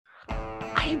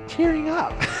am tearing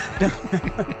up.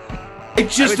 I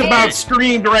just about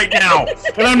screamed right now,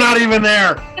 and I'm not even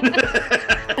there.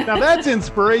 Now that's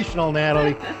inspirational,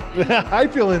 Natalie. I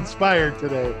feel inspired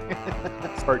today.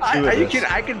 Part two of this.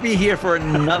 I could be here for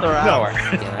another hour.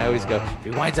 And I always go, if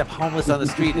he winds up homeless on the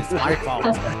street, it's my fault.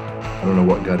 I don't know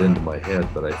what got into my head,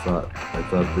 but I thought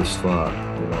this thought,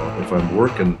 if I'm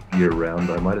working year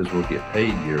round, I might as well get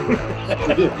paid year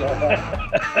round.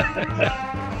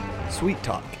 Sweet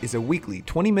Talk is a weekly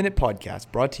 20-minute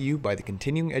podcast brought to you by the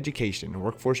Continuing Education and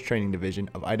Workforce Training Division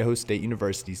of Idaho State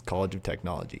University's College of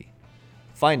Technology.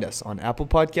 Find us on Apple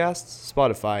Podcasts,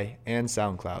 Spotify, and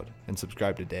SoundCloud, and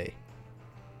subscribe today.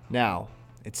 Now,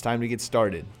 it's time to get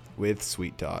started with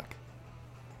Sweet Talk.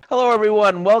 Hello,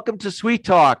 everyone. Welcome to Sweet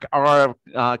Talk, our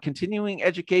continuing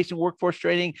education workforce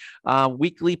training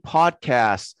weekly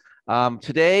podcast.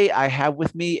 Today, I have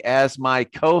with me as my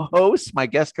co-host, my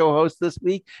guest co-host this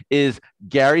week is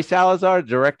Gary Salazar,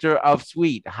 Director of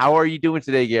Sweet. How are you doing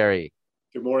today, Gary?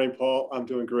 Good morning, Paul. I'm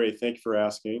doing great. Thank you for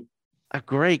asking.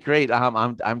 Great.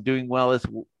 I'm doing well as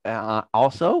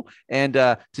also.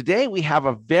 And today we have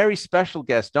a very special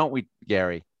guest, don't we,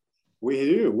 Gary? We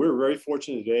do. We're very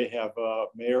fortunate today to have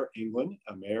Mayor England,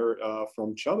 a mayor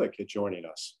from Chubbuck, joining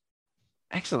us.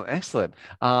 Excellent.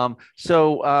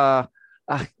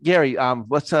 Gary,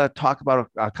 let's talk about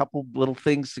a couple little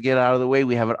things to get out of the way.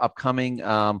 We have an upcoming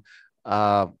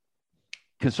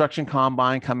construction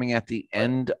combine coming at the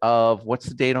end of, what's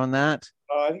the date on that?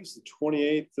 I think it's the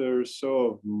 28th or so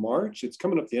of March. It's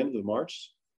coming up the end of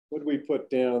March. What did we put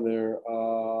down there?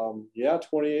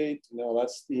 28. No,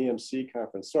 that's the EMC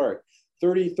conference. Sorry,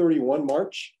 31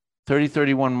 March.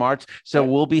 31 March. So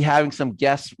we'll be having some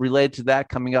guests related to that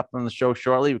coming up on the show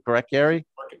shortly. Correct, Gary?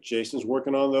 Jason's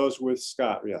working on those with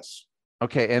Scott. Yes.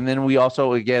 Okay. And then we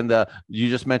also, again, you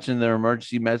just mentioned the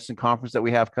emergency medicine conference that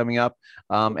we have coming up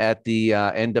at the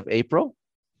end of April.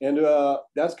 And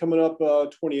that's coming up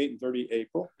 28 and 30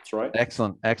 April. That's right.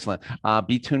 Excellent.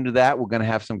 Be tuned to that. We're going to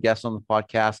have some guests on the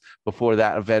podcast before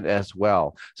that event as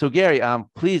well. So Gary,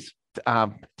 please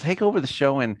take over the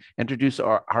show and introduce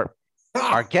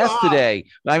our guest today.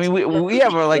 I mean, we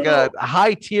have like a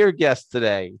high tier guest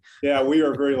today. Yeah, we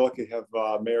are very lucky to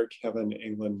have Mayor Kevin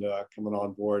England coming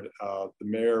on board. The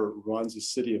mayor runs the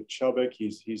city of Chubbuck.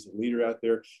 He's the leader out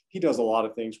there. He does a lot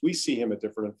of things. We see him at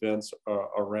different events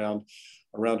around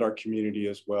our community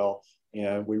as well.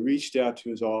 And we reached out to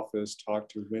his office,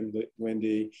 talked to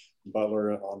Wendy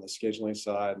Butler on the scheduling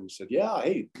side, and said, "Yeah,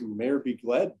 hey, Mayor, be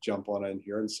glad to jump on in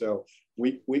here." And so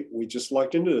we just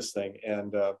lucked into this thing.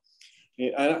 And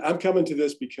I'm coming to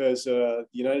this because the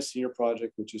United Senior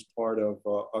Project, which is part of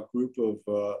a group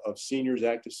of seniors,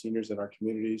 active seniors in our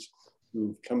communities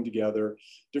who've come together,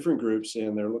 different groups,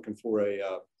 and they're looking for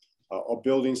a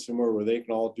building somewhere where they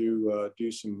can all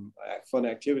do some fun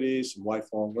activities, some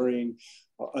lifelong learning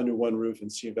under one roof,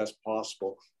 and see if that's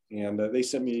possible. And they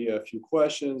sent me a few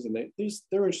questions, and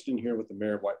they're interested in hearing what the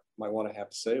mayor might want to have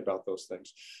to say about those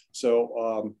things.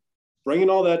 So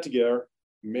bringing all that together,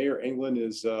 Mayor England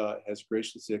has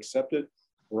graciously accepted.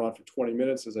 We're on for 20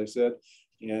 minutes, as I said.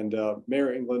 And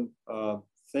Mayor England,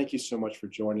 thank you so much for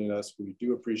joining us. We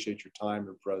do appreciate your time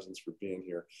and presence for being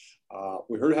here.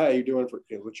 We heard how you're doing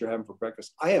what you're having for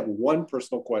breakfast. I have one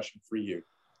personal question for you.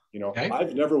 Okay.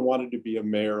 I've never wanted to be a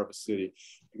mayor of a city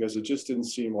because it just didn't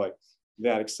seem like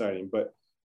that exciting, but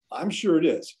I'm sure it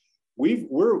is.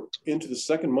 We're into the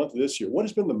second month of this year. What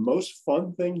has been the most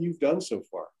fun thing you've done so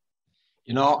far?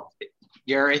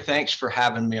 Gary, thanks for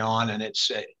having me on. And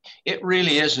it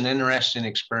really is an interesting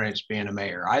experience being a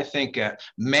mayor. I think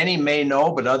many may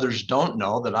know, but others don't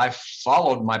know that I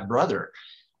followed my brother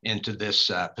into this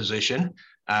position.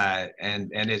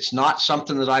 And it's not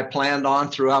something that I planned on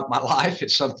throughout my life.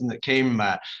 It's something that came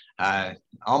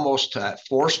almost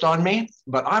forced on me,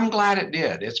 but I'm glad it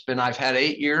did. I've had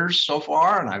 8 years so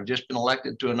far, and I've just been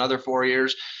elected to another 4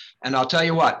 years. And I'll tell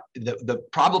you what,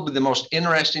 probably the most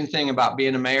interesting thing about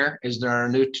being a mayor is there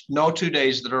are no 2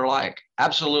 days that are alike.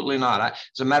 Absolutely not.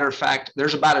 As a matter of fact,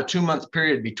 there's about a 2-month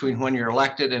period between when you're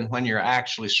elected and when you're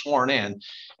actually sworn in.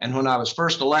 And when I was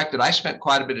first elected, I spent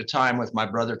quite a bit of time with my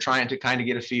brother trying to kind of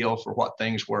get a feel for what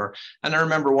things were. And I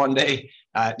remember one day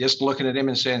just looking at him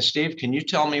and saying, "Steve, can you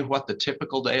tell me what the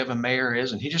typical day of a mayor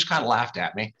is?" And he just kind of laughed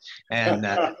at me. And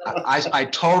I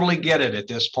totally get it at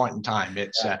this point in time.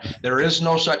 There is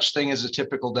no such thing as a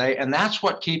typical day. And that's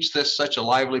what keeps this such a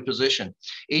lively position.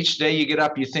 Each day you get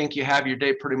up, you think you have your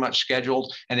day pretty much scheduled,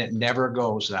 and it never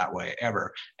goes that way,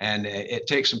 ever. And it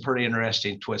takes some pretty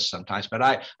interesting twists sometimes. But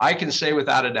I can say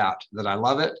without a doubt that I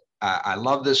love it. I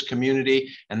love this community,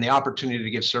 and the opportunity to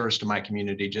give service to my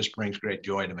community just brings great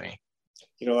joy to me.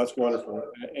 That's wonderful.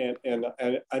 And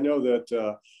I know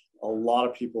that a lot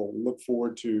of people look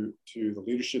forward to the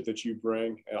leadership that you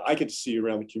bring. I get to see you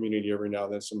around the community every now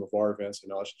and then, some of our events,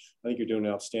 and I think you're doing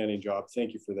an outstanding job.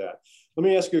 Thank you for that. Let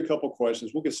me ask you a couple of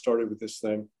questions. We'll get started with this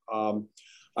thing.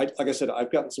 Like I said,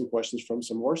 I've gotten some questions from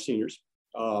some more seniors.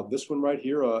 This one right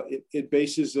here,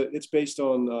 it's based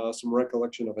on some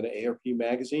recollection of an ARP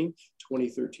magazine,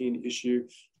 2013 issue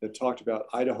that talked about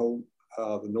Idaho,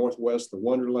 the Northwest, the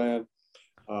Wonderland.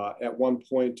 At one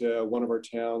point, one of our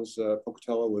towns,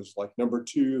 Pocatello, was like number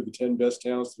 2 of the 10 best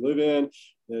towns to live in.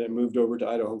 Then it moved over to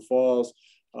Idaho Falls.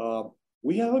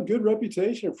 We have a good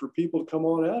reputation for people to come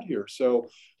on out here. So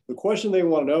the question they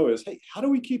want to know is, hey, how do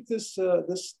we keep this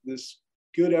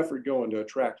good effort going to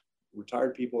attract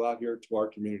retired people out here to our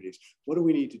communities? What do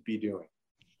we need to be doing?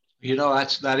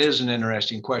 That is an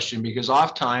interesting question, because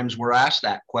oftentimes we're asked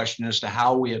that question as to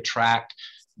how we attract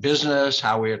business,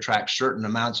 how we attract certain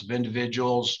amounts of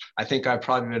individuals. I think I've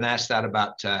probably been asked that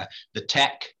about the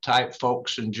tech type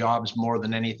folks and jobs more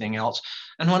than anything else.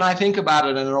 And when I think about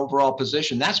it in an overall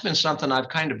position, that's been something I've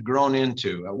kind of grown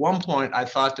into. At one point, I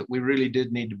thought that we really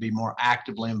did need to be more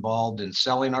actively involved in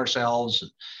selling ourselves and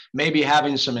maybe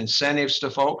having some incentives to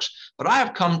folks. But I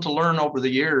have come to learn over the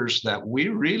years that we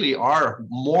really are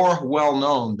more well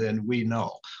known than we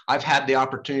know. I've had the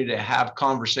opportunity to have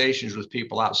conversations with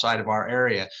people outside of our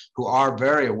area who are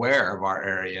very aware of our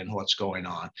area and what's going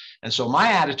on. And so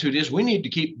my attitude is we need to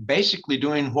keep basically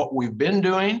doing what we've been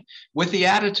doing with the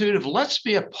attitude of let's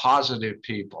be a positive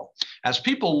people. As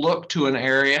people look to an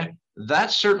area,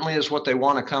 that certainly is what they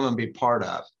want to come and be part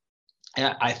of.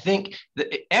 And I think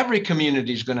that every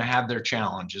community is going to have their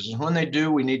challenges. And when they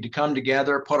do, we need to come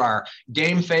together, put our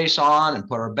game face on and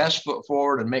put our best foot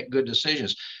forward and make good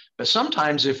decisions. But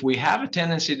sometimes if we have a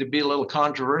tendency to be a little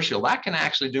controversial, that can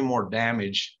actually do more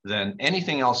damage than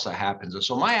anything else that happens. And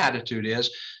so my attitude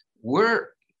is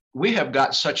we have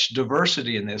got such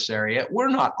diversity in this area. We're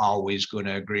not always going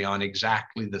to agree on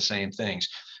exactly the same things.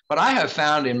 But I have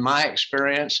found in my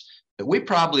experience that we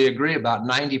probably agree about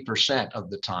 90%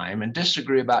 of the time and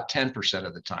disagree about 10%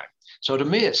 of the time. So to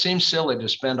me, it seems silly to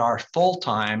spend our full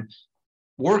time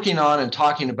working on and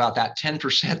talking about that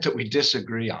 10% that we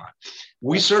disagree on.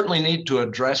 We certainly need to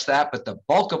address that, but the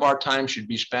bulk of our time should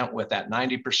be spent with that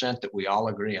 90% that we all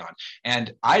agree on.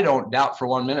 And I don't doubt for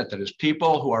 1 minute that as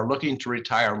people who are looking to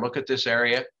retire look at this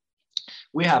area,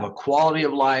 we have a quality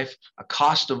of life, a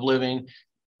cost of living.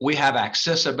 We have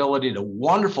accessibility to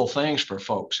wonderful things for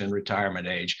folks in retirement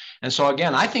age. And so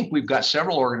again, I think we've got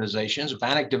several organizations,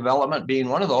 Vanek Development being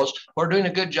one of those, who are doing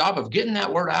a good job of getting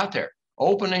that word out there,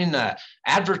 opening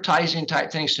advertising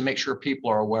type things to make sure people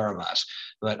are aware of us.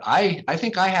 But I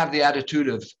think I have the attitude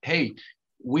of, hey,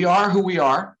 we are who we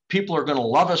are. People are going to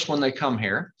love us when they come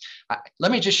here.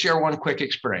 Let me just share one quick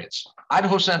experience.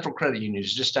 Idaho Central Credit Union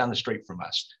is just down the street from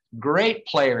us. Great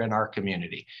player in our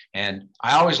community. And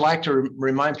I always like to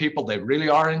remind people they really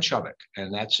are in Chubbuck.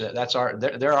 And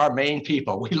they're our main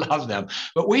people. We love them.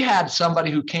 But we had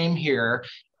somebody who came here,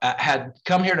 had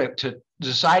come here to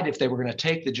decide if they were going to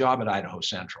take the job at Idaho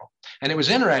Central. And it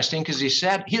was interesting because he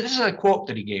said, this is a quote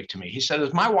that he gave to me. He said,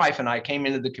 as my wife and I came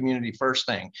into the community first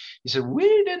thing, he said, we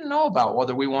didn't know about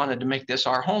whether we wanted to make this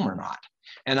our home or not.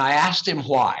 And I asked him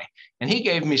why. And he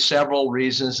gave me several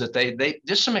reasons that they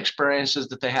just some experiences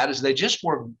that they had as they just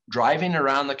were driving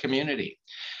around the community.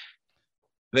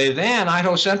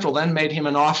 Idaho Central then made him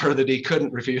an offer that he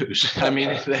couldn't refuse. I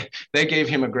mean, they gave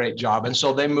him a great job. And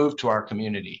so they moved to our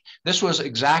community. This was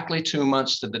exactly 2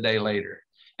 months to the day later.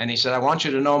 And he said, I want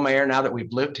you to know, Mayor, now that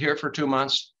we've lived here for 2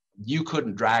 months, you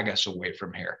couldn't drag us away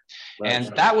from here. Right. And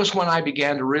that was when I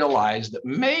began to realize that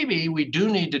maybe we do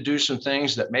need to do some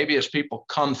things that maybe as people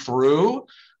come through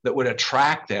that would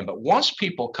attract them. But once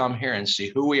people come here and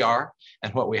see who we are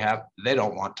and what we have, they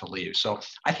don't want to leave. So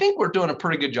I think we're doing a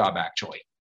pretty good job, actually.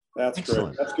 That's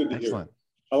Excellent. great. That's good to Excellent. hear.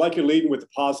 I like you leading with the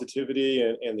positivity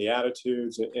and the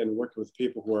attitudes and working with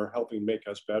people who are helping make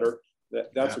us better.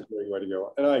 That's a great way to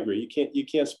go. And I agree. You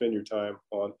can't spend your time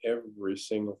on every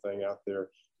single thing out there.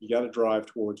 You got to drive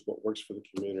towards what works for the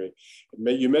community.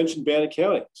 You mentioned Bannock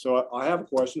County. So I have a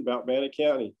question about Bannock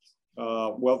County.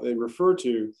 Well, they refer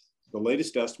to the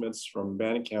latest estimates from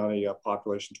Bannock County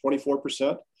population.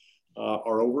 24%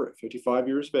 are over at 55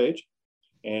 years of age.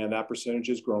 And that percentage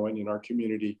is growing in our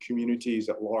communities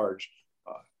at large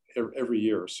every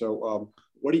year. So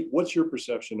what's your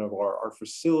perception of our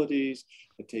facilities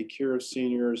that take care of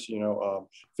seniors,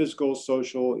 physical,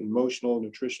 social, emotional,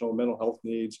 nutritional, mental health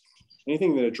needs,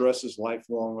 anything that addresses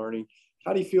lifelong learning?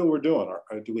 How do you feel we're doing?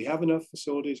 Do we have enough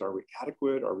facilities? Are we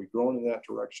adequate? Are we growing in that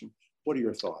direction? What are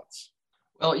your thoughts?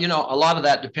 Well, a lot of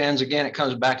that depends. Again, it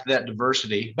comes back to that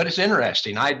diversity, but it's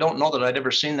interesting. I don't know that I'd ever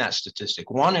seen that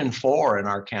statistic. 1 in 4 in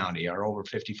our county are over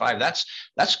 55.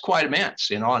 That's quite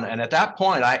immense, and at that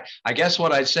point, I guess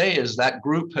what I'd say is that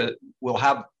group will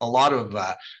have a lot of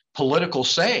political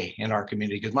say in our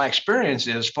community, because my experience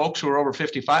is folks who are over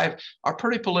 55 are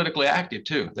pretty politically active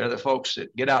too. They're the folks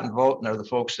that get out and vote, and they're the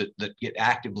folks that get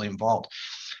actively involved.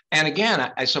 And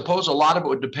again, I suppose a lot of it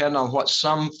would depend on what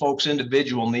some folks'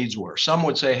 individual needs were. Some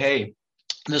would say, hey,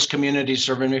 this community is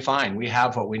serving me fine. We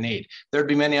have what we need. There'd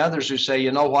be many others who say,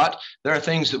 you know what, there are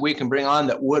things that we can bring on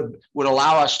that would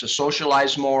allow us to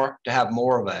socialize more, to have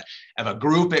more of a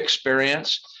group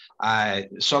experience.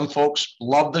 Some folks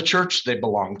love the church they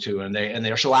belong to, and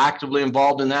they're so actively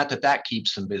involved in that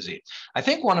keeps them busy. I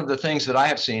think one of the things that I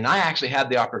have seen, I actually had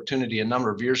the opportunity a number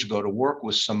of years ago to work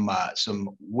with some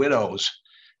widows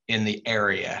in the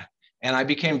area. And I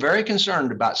became very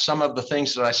concerned about some of the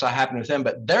things that I saw happen with them,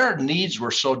 but their needs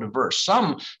were so diverse.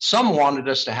 Some wanted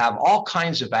us to have all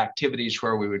kinds of activities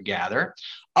where we would gather.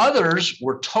 Others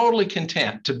were totally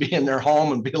content to be in their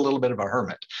home and be a little bit of a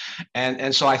hermit.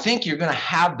 And so I think you're going to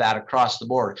have that across the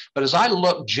board. But as I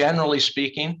look, generally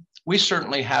speaking, we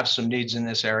certainly have some needs in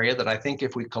this area that I think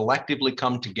if we collectively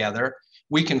come together,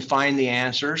 we can find the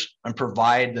answers and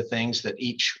provide the things that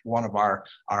each one of our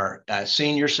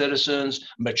senior citizens,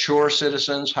 mature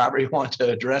citizens, however you want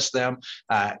to address them,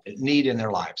 need in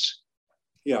their lives.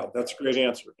 Yeah, that's a great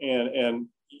answer. And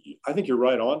I think you're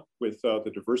right on with the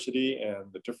diversity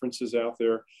and the differences out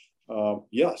there.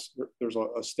 Yes, there's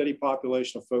a steady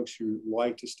population of folks who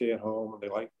like to stay at home, and they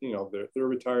like, they're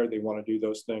retired, they want to do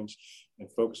those things and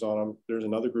focus on them. There's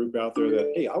another group out there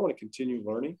that, hey, I want to continue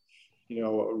learning.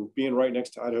 Being right next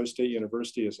to Idaho State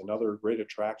University is another great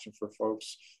attraction for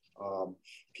folks.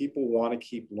 People want to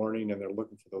keep learning, and they're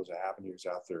looking for those avenues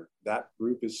out there. That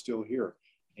group is still here.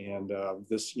 And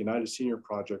this United Senior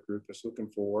Project group is looking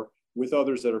for, with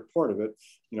others that are part of it,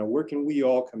 where can we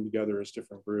all come together as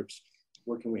different groups?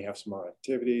 Where can we have some more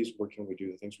activities? Where can we do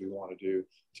the things we want to do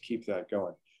to keep that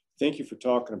going? Thank you for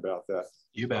talking about that.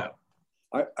 You bet.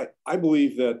 I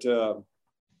believe that,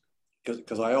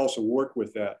 because I also work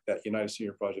with that United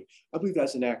Senior Project, I believe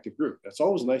that's an active group. That's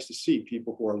always nice to see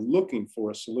people who are looking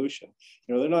for a solution.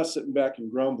 They're not sitting back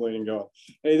and grumbling and going,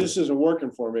 hey, this isn't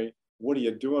working for me. What are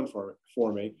you doing for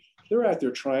me? They're out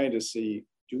there trying to see,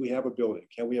 do we have a building?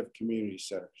 Can we have a community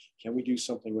center? Can we do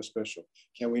something with special?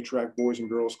 Can we attract boys and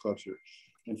girls clubs here?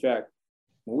 In fact,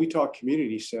 when we talk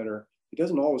community center, it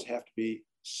doesn't always have to be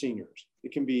seniors.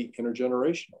 It can be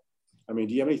intergenerational. I mean,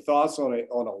 do you have any thoughts on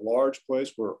a large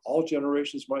place where all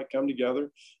generations might come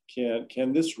together?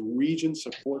 Can this region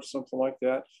support something like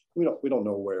that? We don't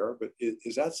know where, but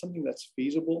is that something that's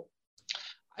feasible?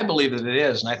 I believe that it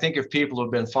is. And I think if people have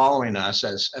been following us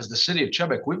as the city of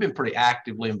Chubbuck, we've been pretty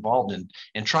actively involved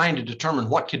in trying to determine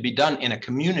what could be done in a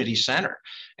community center.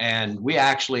 And we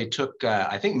actually took,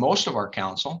 I think, most of our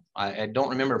council. I don't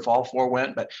remember if all 4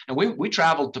 went, and we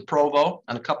traveled to Provo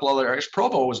and a couple other areas.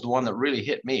 Provo was the one that really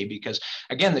hit me because,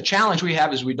 again, the challenge we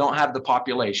have is we don't have the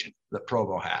population that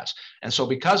Provo has. And so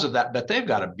because of that, but they've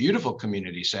got a beautiful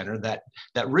community center that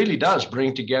really does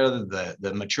bring together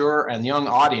the mature and young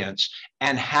audience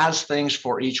and has things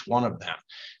for each one of them.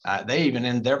 They even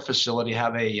in their facility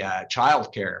have a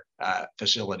child care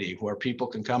facility where people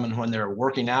can come, and when they're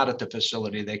working out at the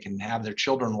facility, they can have their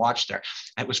children watch there.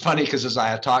 It was funny because as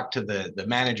I talked to the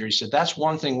manager, he said, that's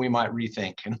one thing we might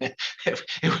rethink. And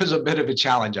it was a bit of a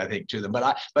challenge, I think, to them.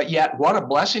 But yet what a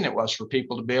blessing it was for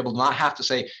people to be able to not have to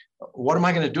say, what am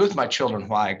I going to do with my children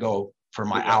while I go for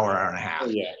my hour and a half?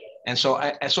 Yeah. And so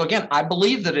again, I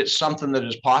believe that it's something that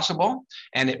is possible,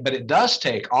 but it does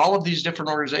take all of these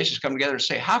different organizations come together to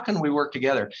say, how can we work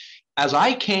together? As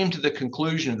I came to the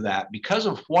conclusion of that, because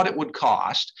of what it would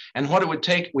cost and what it would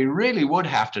take, we really would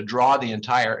have to draw the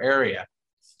entire area.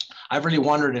 I've really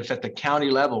wondered if at the county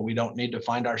level, we don't need to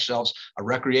find ourselves a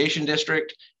recreation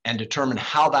district and determine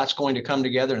how that's going to come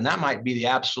together. And that might be the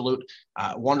absolute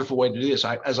wonderful way to do this.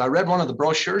 As I read one of the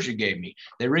brochures you gave me,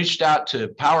 they reached out to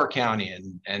Power County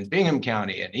and Bingham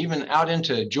County and even out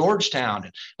into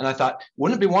Georgetown. And I thought,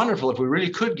 wouldn't it be wonderful if we really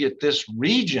could get this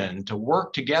region to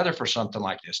work together for something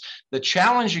like this? The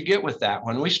challenge you get with that,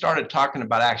 when we started talking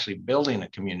about actually building a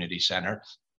community center,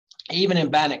 even in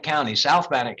Bannock County, South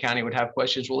Bannock County would have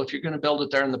questions. Well, if you're going to build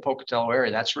it there in the Pocatello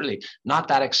area, that's really not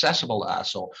that accessible to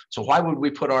us. So why would we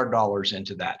put our dollars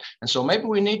into that? And so maybe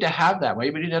we need to have that.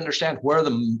 Maybe we need to understand where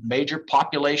the major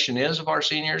population is of our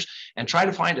seniors and try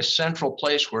to find a central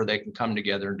place where they can come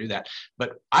together and do that.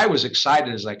 But I was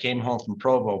excited as I came home from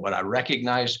Provo, but I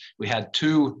recognized we had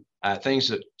two things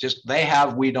that just they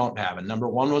have, we don't have. And number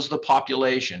one was the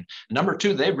population. Number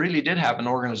two, they really did have an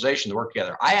organization to work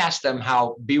together. I asked them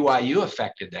how BYU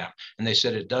affected them, and they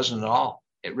said it doesn't at all.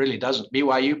 It really doesn't.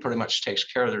 BYU pretty much takes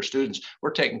care of their students. We're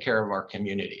taking care of our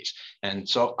communities. And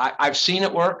so I've seen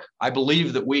it work. I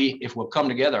believe that if we'll come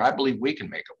together, I believe we can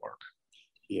make it work.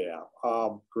 Yeah,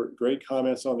 great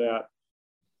comments on that.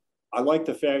 I like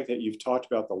the fact that you've talked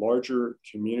about the larger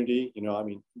community. You know, I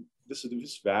mean,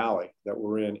 this valley that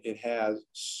we're in, it has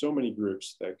so many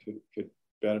groups that could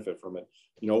benefit from it.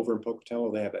 You know, over in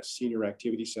Pocatello, they have that senior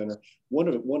activity center.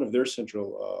 One of their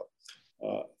central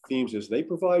themes is they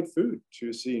provide food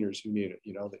to seniors who need it.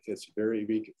 You know, it's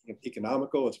very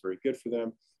economical. It's very good for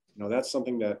them. You know, that's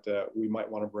something that we might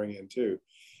want to bring in too.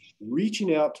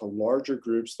 Reaching out to larger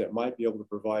groups that might be able to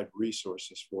provide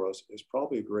resources for us is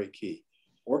probably a great key.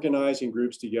 Organizing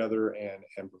groups together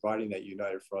and providing that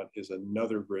united front is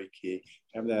another great key.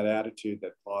 Having that attitude,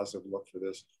 that positive look for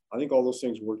this. I think all those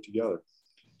things work together.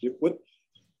 What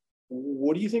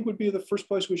do you think would be the first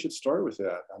place we should start with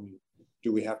that? I mean,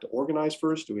 do we have to organize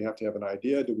first? Do we have to have an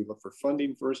idea? Do we look for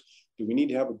funding first? Do we need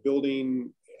to have a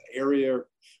building area?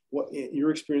 What, in your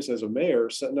experience as a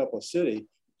mayor setting up a city,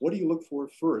 what do you look for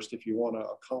first if you want to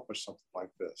accomplish something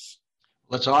like this?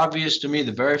 Well, it's obvious to me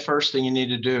the very first thing you need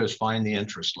to do is find the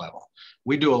interest level.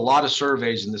 We do a lot of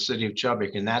surveys in the city of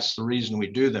Chubbuck, and that's the reason we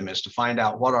do them, is to find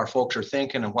out what our folks are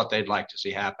thinking and what they'd like to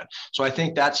see happen. So I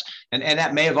think that's, and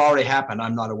that may have already happened.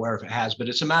 I'm not aware if it has, but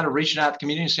it's a matter of reaching out to the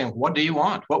community and saying, what do you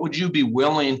want? What would you be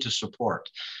willing to support?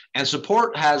 And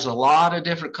support has a lot of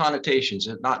different connotations.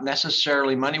 It's not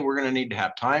necessarily money. We're going to need to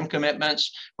have time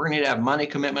commitments. We're going to need to have money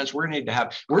commitments. We're going to need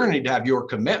to have your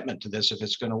commitment to this if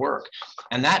it's going to work.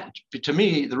 And that, to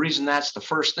me, the reason that's the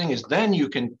first thing is then you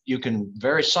can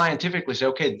very scientifically say,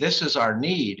 okay, this is our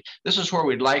need. This is where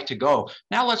we'd like to go.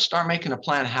 Now let's start making a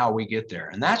plan how we get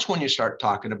there. And that's when you start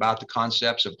talking about the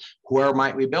concepts of where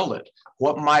might we build it?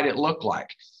 What might it look like?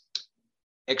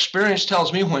 Experience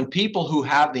tells me when people who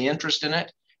have the interest in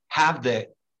it have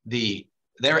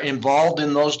they're involved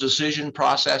in those decision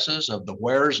processes of the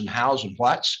wheres and hows and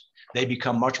whats, they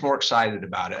become much more excited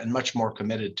about it and much more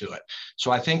committed to it.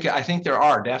 So I think there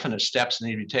are definite steps that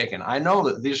need to be taken. I know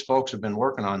that these folks have been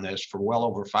working on this for well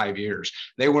over 5 years.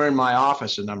 They were in my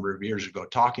office a number of years ago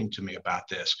talking to me about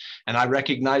this, and I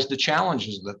recognized the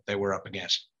challenges that they were up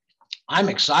against. I'm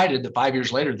excited that 5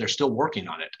 years later, they're still working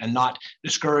on it and not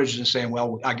discouraged and saying,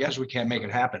 well, I guess we can't make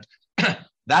it happen.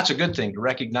 That's a good thing, to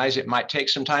recognize it might take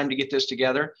some time to get this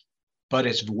together, but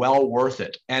it's well worth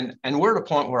it. And we're at a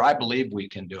point where I believe we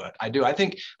can do it. I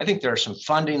think there are some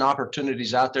funding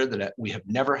opportunities out there that we have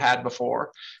never had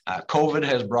before. COVID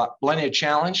has brought plenty of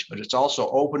challenge, but it's also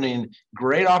opening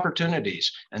great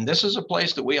opportunities. And this is a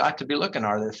place that we ought to be looking.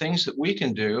 Are there things that we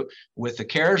can do with the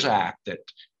CARES Act that,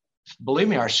 believe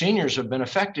me, our seniors have been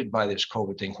affected by this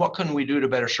COVID thing? What can we do to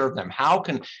better serve them? How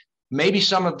can maybe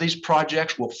some of these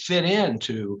projects will fit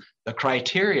into the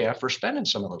criteria for spending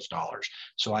some of those dollars?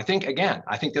 So I think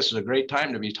this is a great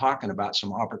time to be talking about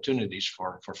some opportunities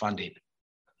for funding.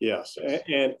 Yes,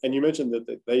 and you mentioned that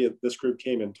this group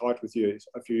came and talked with you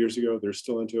a few years ago. They're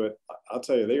still into it. I'll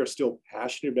tell you, they are still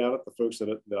passionate about it. The folks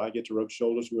that I get to rub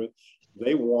shoulders with,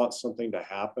 they want something to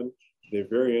happen. They're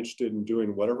very interested in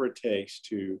doing whatever it takes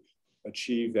to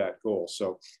achieve that goal.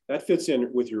 So that fits in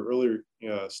with your earlier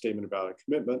statement about a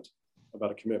commitment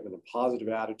and positive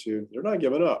attitude. They're not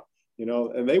giving up,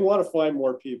 and they want to find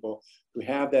more people who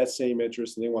have that same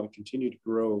interest, and they want to continue to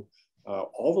grow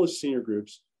all those senior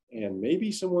groups. And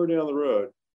maybe somewhere down the road,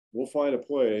 we'll find a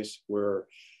place where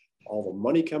all the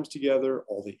money comes together,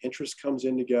 all the interest comes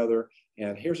in together,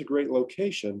 and here's a great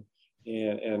location.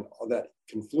 And all that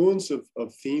confluence of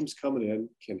themes coming in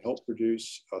can help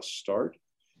produce a start,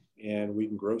 and we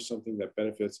can grow something that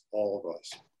benefits all of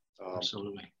us.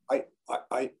 Absolutely. I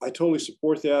totally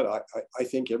support that. I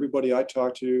think everybody I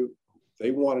talk to,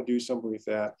 they want to do something with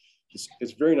that.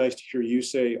 It's very nice to hear you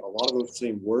say a lot of those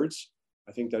same words.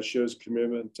 I think that shows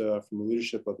commitment from the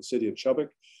leadership of the city of Chubbuck.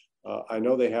 I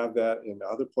know they have that in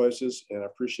other places, and I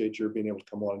appreciate your being able to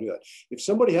come on and do that. If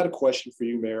somebody had a question for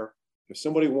you, Mayor, if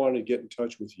somebody wanted to get in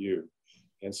touch with you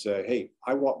and say, hey,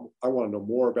 I want to know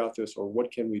more about this, or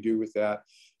what can we do with that,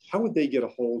 how would they get a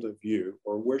hold of you,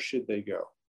 or where should they go?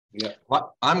 Yeah.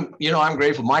 Well, I'm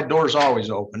grateful. My door's always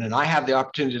open, and I have the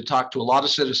opportunity to talk to a lot of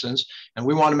citizens, and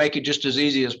we want to make it just as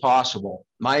easy as possible.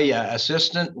 My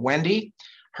assistant, Wendy,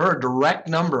 her direct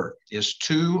number is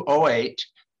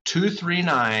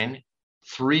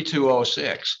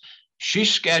 208-239-3206. She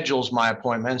schedules my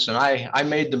appointments, and I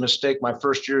made the mistake my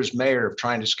first year as mayor of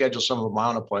trying to schedule some of my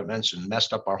own appointments and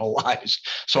messed up our whole lives.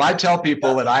 So I tell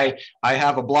people that I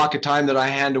have a block of time that I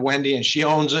hand to Wendy, and she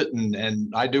owns it,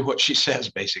 and I do what she says,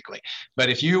 basically. But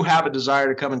if you have a desire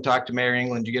to come and talk to Mayor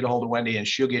England, you get a hold of Wendy, and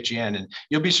she'll get you in, and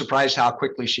you'll be surprised how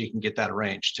quickly she can get that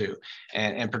arranged too.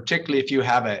 And particularly if you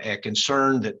have a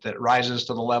concern that rises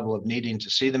to the level of needing to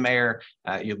see the mayor,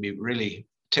 you'll be really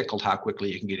tickled how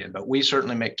quickly you can get in. But we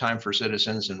certainly make time for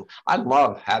citizens, and I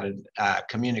love having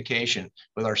communication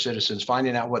with our citizens,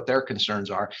 finding out what their concerns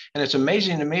are. And it's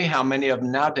amazing to me how many of them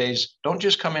nowadays don't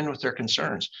just come in with their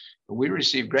concerns. We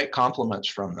receive great compliments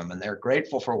from them, and they're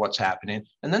grateful for what's happening.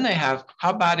 And then they have, how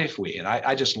about if we? And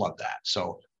I just love that.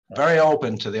 So very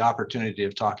open to the opportunity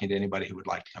of talking to anybody who would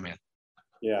like to come in.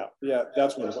 Yeah,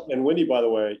 that's wonderful. And Wendy, by the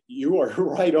way, you are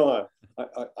right on.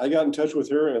 I got in touch with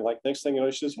her, and like next thing you know,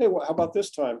 she says, "Hey, well, how about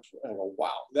this time?" And I go,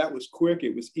 "Wow, that was quick.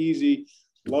 It was easy.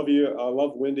 Love you. I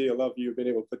love Wendy. I love you being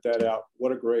able to put that out.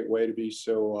 What a great way to be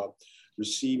so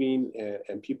receiving,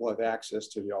 and people have access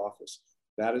to the office.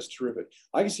 That is terrific.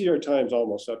 I can see our time's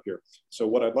almost up here. So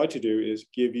what I'd like to do is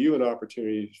give you an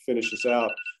opportunity to finish this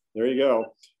out. There you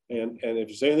go. And if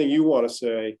there's anything you want to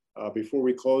say before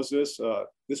we close this,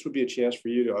 this would be a chance for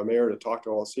you, Mayor, to talk to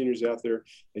all the seniors out there.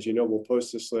 As you know, we'll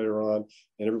post this later on,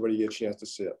 and everybody get a chance to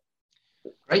see it.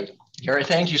 Great, Gary.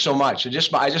 Thank you so much. I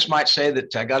just might say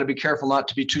that I got to be careful not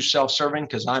to be too self-serving,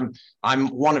 because I'm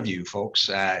one of you folks.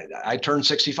 I turned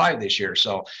 65 this year,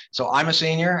 so I'm a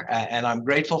senior, and I'm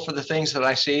grateful for the things that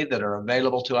I see that are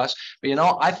available to us. But you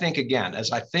know, I think again,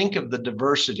 as I think of the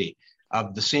diversity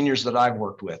of the seniors that I've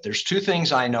worked with, there's two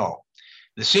things I know.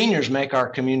 The seniors make our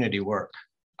community work.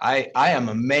 I am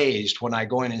amazed when I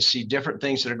go in and see different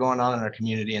things that are going on in our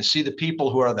community, and see the people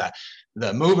who are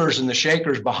the movers and the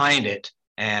shakers behind it.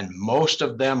 And most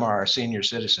of them are our senior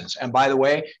citizens. And by the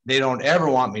way, they don't ever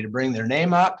want me to bring their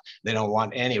name up. They don't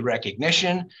want any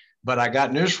recognition. But I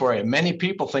got news for you. Many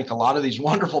people think a lot of these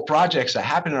wonderful projects that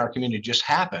happen in our community just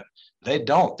happen. They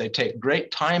don't. They take great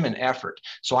time and effort.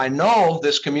 So I know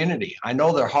this community. I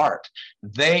know their heart.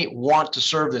 They want to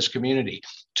serve this community.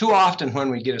 Too often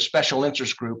when we get a special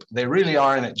interest group, they really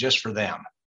are in it just for them.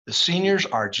 The seniors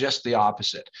are just the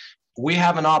opposite. We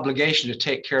have an obligation to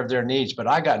take care of their needs, but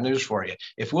I got news for you.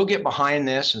 If we'll get behind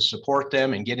this and support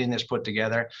them in getting this put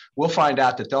together, we'll find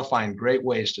out that they'll find great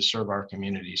ways to serve our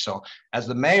community. So as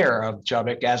the mayor of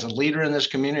Chubbuck, as a leader in this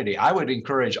community, I would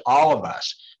encourage all of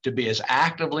us to be as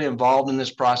actively involved in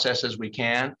this process as we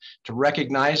can, to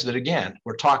recognize that, again,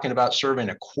 we're talking about serving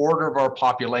a quarter of our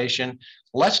population.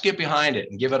 Let's get behind it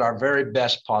and give it our very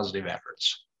best positive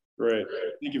efforts. Great.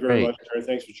 Thank you very much, Gary.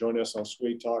 Thanks for joining us on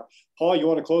Sweet Talk. Paul, you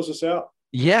want to close us out?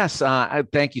 Yes. I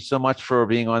thank you so much for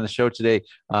being on the show today,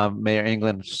 Mayor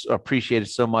England. Appreciate it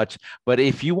so much. But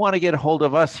if you want to get a hold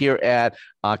of us here at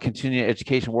Continuing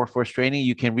Education Workforce Training,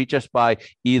 you can reach us by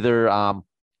either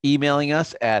emailing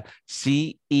us at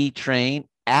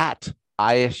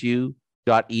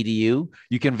cetrain@isu.edu.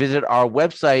 You can visit our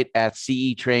website at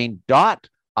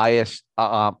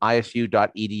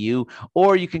cetrain.isu.edu,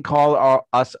 or you can call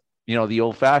us, the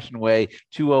old-fashioned way,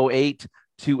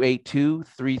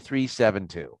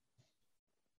 208-282-3372.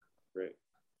 Great.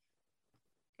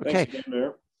 Okay. Thanks again,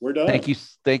 Mayor. We're done. Thank you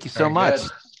so much.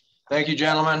 Good. Thank you,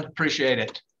 gentlemen. Appreciate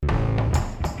it.